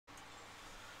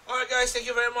guys, thank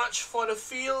you very much for the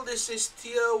field. This is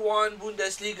Tier 1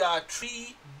 Bundesliga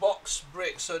 3-box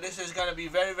break. So this is going to be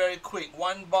very quick.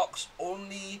 One box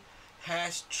only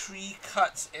has 3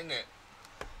 cards in it.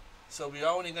 So we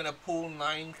are only going to pull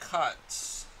 9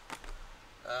 cards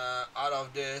out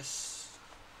of this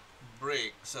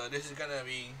break. So this is going to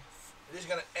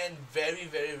end very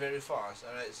fast.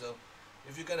 Alright, so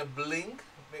if you're going to blink,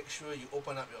 make sure you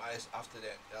open up your eyes after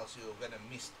that, else you're going to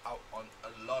miss out on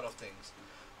a lot of things.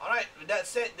 Alright, with that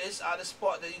said, these are the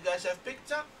spot that you guys have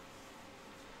picked up.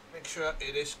 Make sure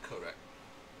it is correct.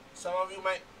 Some of you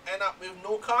might end up with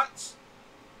no cards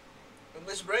in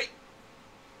this break.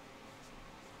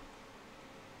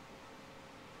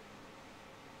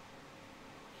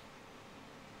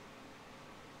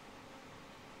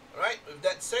 Alright, with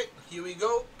that said, here we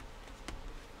go.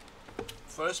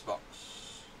 First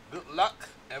box. Good luck,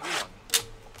 everyone.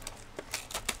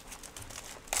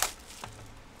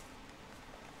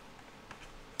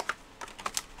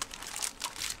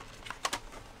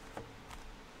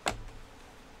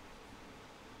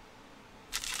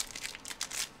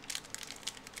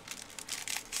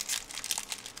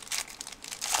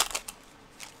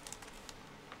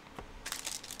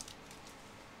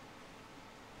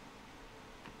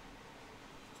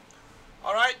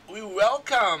 Alright, we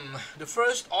welcome the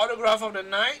first autograph of the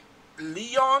night,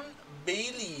 Leon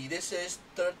Bailey. This is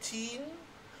 13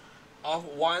 of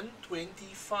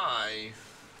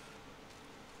 125.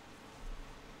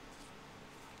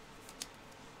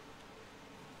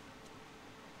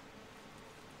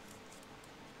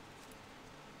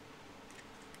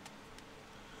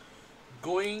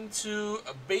 Going to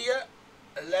Bayer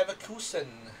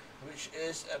Leverkusen, which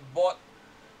is bought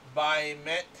by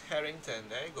Matt Harrington.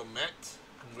 There you go, Matt.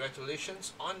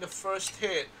 Congratulations on the first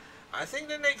hit. I think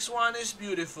the next one is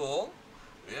beautiful.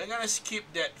 We're gonna skip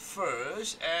that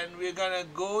first, and we're gonna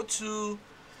go to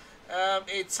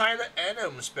a Tyler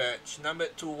Adams patch, number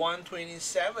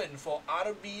 127 for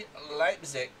RB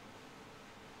Leipzig.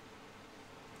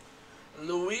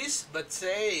 Luis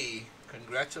Bate.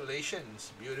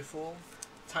 Congratulations, beautiful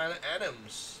Tyler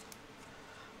Adams.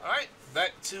 Alright,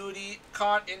 back to the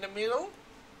card in the middle.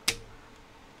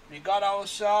 We got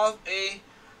ourselves a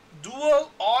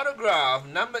dual autograph,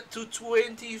 number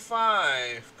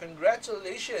 225.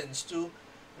 Congratulations to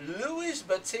Luis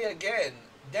Bate again,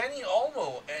 Danny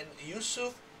Olmo, and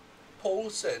Yusuf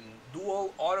Poulsen.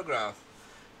 Dual autograph.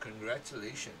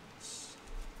 Congratulations.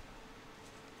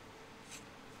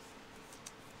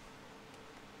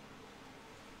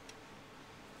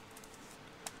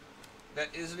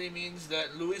 That easily means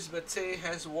that Luis Bate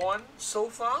has won so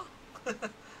far.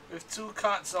 With 2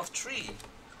 cards of 3.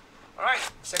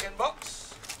 Alright, second box.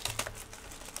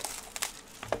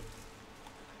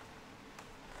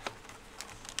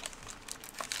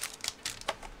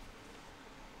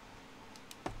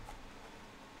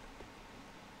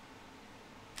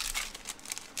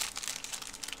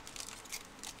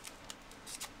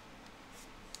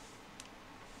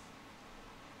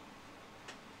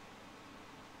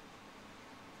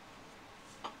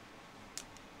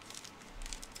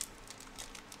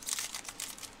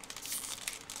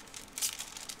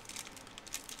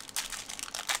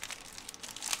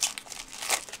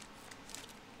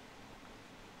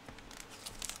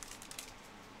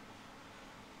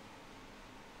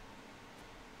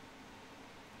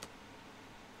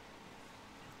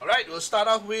 Alright, we'll start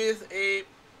off with a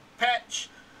patch.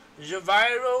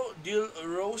 Javier Dil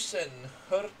Rosen,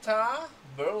 Hertha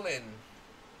Berlin.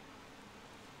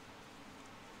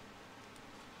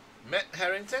 Matt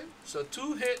Harrington. So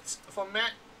 2 hits for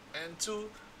Matt and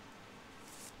 2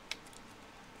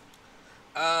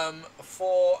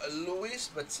 for Luis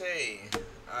Bate.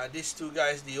 These 2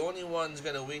 guys, the only ones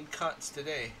gonna win cards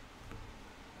today.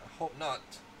 I hope not.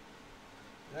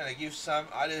 I'm gonna give some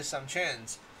others some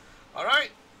chance.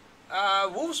 Alright.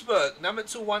 Wolfsburg, number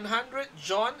 100,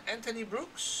 John Anthony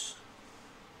Brooks.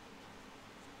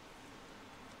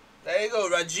 There you go,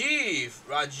 Rajiv.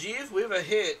 Rajiv with a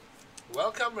hit.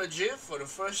 Welcome, Rajiv, for the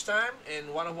first time in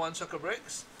 1-of-1 Soccer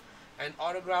Breaks. An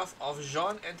autograph of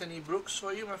John Anthony Brooks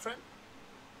for you, my friend.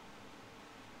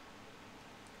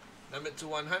 Number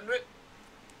 100.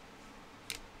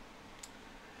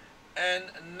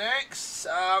 And next,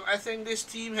 I think this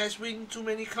team has won too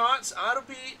many cards.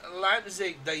 RB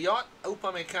Leipzig, Dayot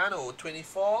Upamecano,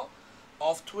 24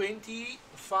 of 25.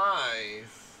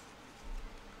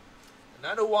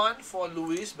 Another one for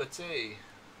Luis Bate.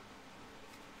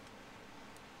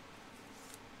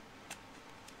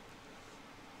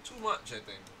 Too much, I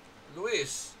think.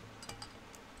 Luis,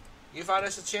 give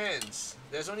others a chance.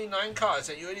 There's only 9 cards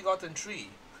and you already gotten 3.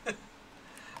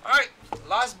 Alright,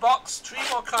 last box, 3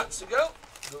 more cards to go.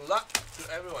 Good luck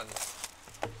to everyone.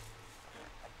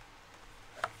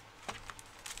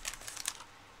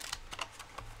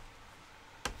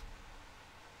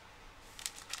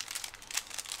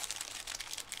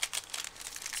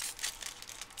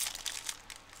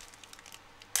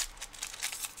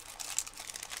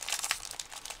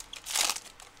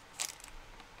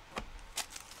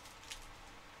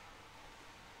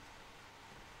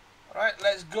 Alright,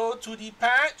 let's go to the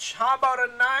patch. How about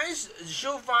a nice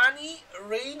Giovanni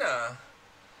Reina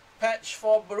patch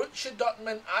for Borussia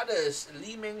Dortmund others,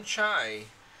 Lee Ming Chai,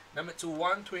 number to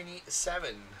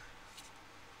 127.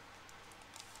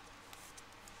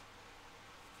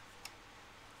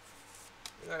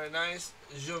 We got a nice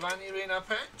Giovanni Reina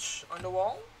patch on the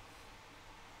wall.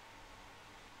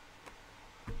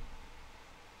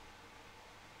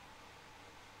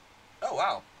 Oh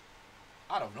wow,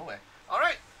 out of nowhere.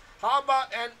 Alright. How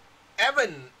about an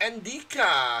Evan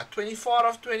Endika, 24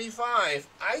 of 25,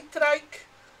 Eintracht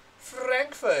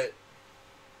Frankfurt.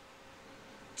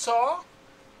 So,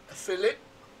 Philip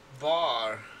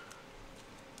Barr.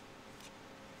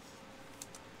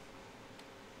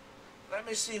 Let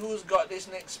me see who's got this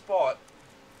next spot.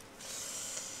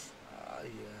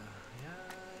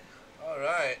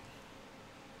 Alright.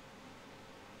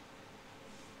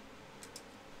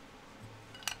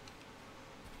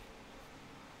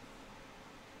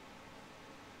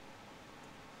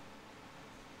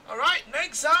 Alright,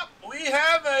 next up we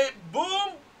have a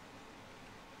boom,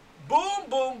 boom,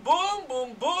 boom, boom,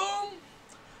 boom, boom.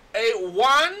 A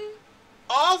 1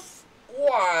 of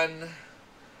 1.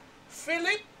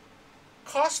 Philip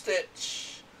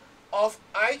Kostic of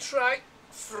Eintracht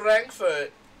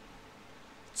Frankfurt.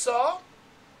 So,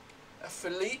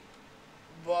 Philippe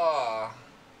Barr.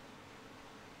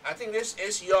 I think this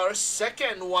is your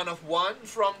second 1 of 1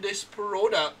 from this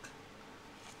product.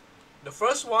 The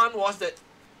first one was that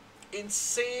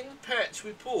insane patch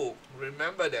we pulled.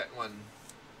 Remember that one?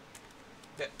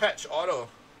 That patch auto.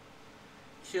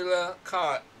 Killer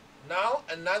card. Now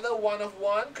another 1 of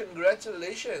 1.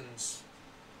 Congratulations.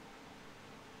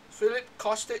 Philip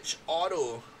Kostic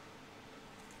auto.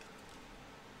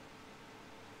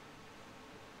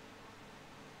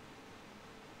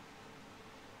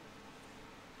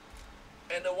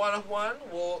 And the 1 of 1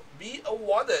 will be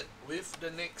awarded with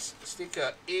the next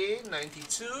sticker,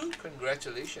 A92.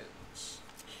 Congratulations.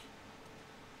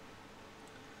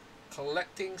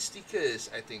 Collecting stickers,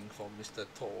 I think, for Mr.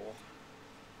 Thor.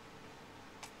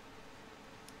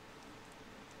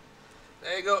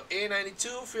 There you go,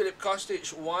 A92, Philip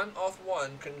Kostic, 1 of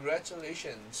 1.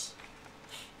 Congratulations.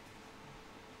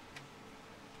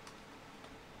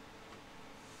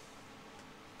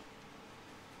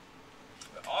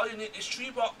 All you need is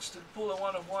 3 boxes to pull a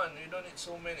 1 of 1. You don't need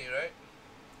so many, right?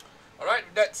 Alright,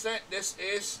 with that said, this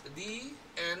is the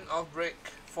end of break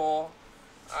for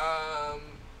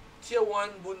Tier 1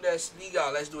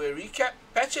 Bundesliga. Let's do a recap.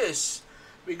 Patches.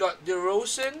 We got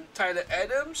DeRozan, Tyler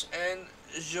Adams, and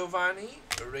Giovanni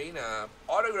Reina.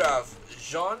 Autograph,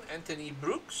 John Anthony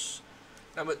Brooks,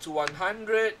 number to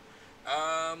 100.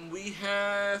 We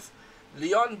have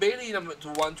Leon Bailey, number to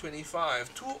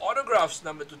 125. 2 autographs,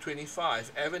 number to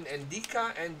 25. Evan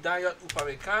Endika and Dayot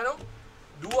Upamecano.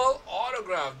 Dual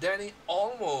autograph, Danny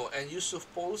Olmo and Yusuf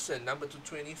Poulsen, number to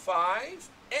 25.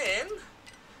 And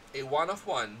a 1 of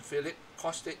 1, Philip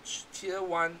Kostic, Tier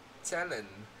 1 Talent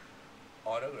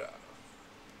autograph.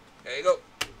 There you go.